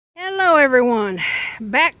everyone,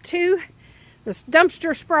 back to this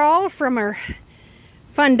dumpster sprawl from our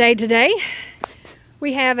fun day today.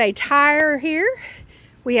 We have a tire here.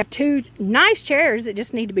 We have two nice chairs that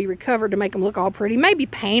just need to be recovered to make them look all pretty. Maybe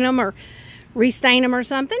paint them or restain them or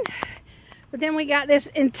something. But then we got this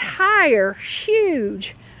entire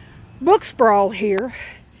huge book sprawl here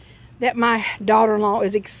that my daughter-in-law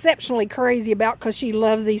is exceptionally crazy about because she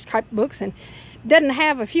loves these type of books and doesn't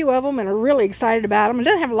have a few of them and are really excited about them. And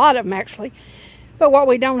doesn't have a lot of them actually. But what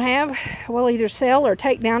we don't have, we'll either sell or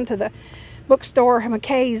take down to the bookstore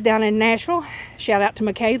McKay's down in Nashville. Shout out to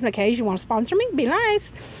McKay's. McKay's, you want to sponsor me? Be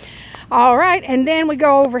nice. All right, and then we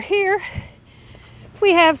go over here.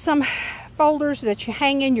 We have some folders that you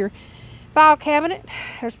hang in your file cabinet.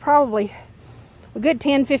 There's probably a good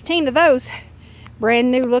 10, 15 of those. Brand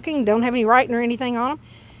new looking, don't have any writing or anything on them.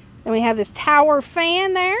 Then we have this tower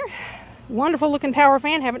fan there. Wonderful looking tower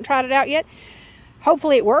fan. Haven't tried it out yet.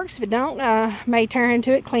 Hopefully it works. If it don't, may tear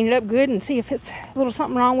into it, clean it up good and see if it's a little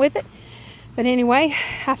something wrong with it. But anyway,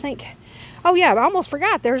 I think, oh yeah, I almost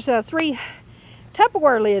forgot. There's 3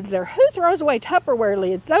 Tupperware lids there. Who throws away Tupperware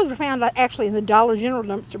lids? Those were found actually in the Dollar General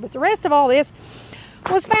dumpster. But the rest of all this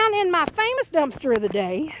was found in my famous dumpster of the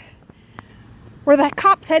day, where the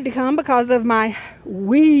cops had to come because of my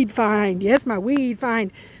weed find. Yes, my weed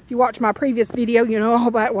find. If you watch my previous video, you know all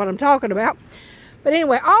about what I'm talking about. But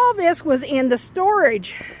anyway, all this was in the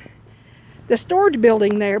storage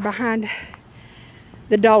building there behind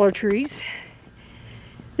the Dollar Trees.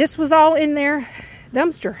 This was all in their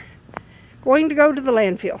dumpster, going to go to the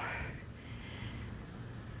landfill.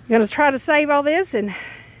 I'm going to try to save all this and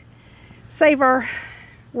save our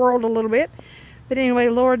world a little bit. But anyway,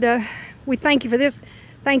 Lord, we thank you for this.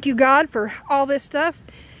 Thank you, God, for all this stuff.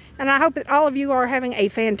 And I hope that all of you are having a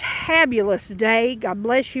fantabulous day. God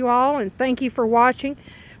bless you all, and thank you for watching.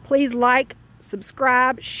 Please like,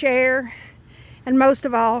 subscribe, share, and most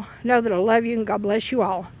of all, know that I love you and God bless you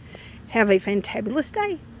all. Have a fantabulous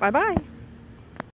day. Bye-bye.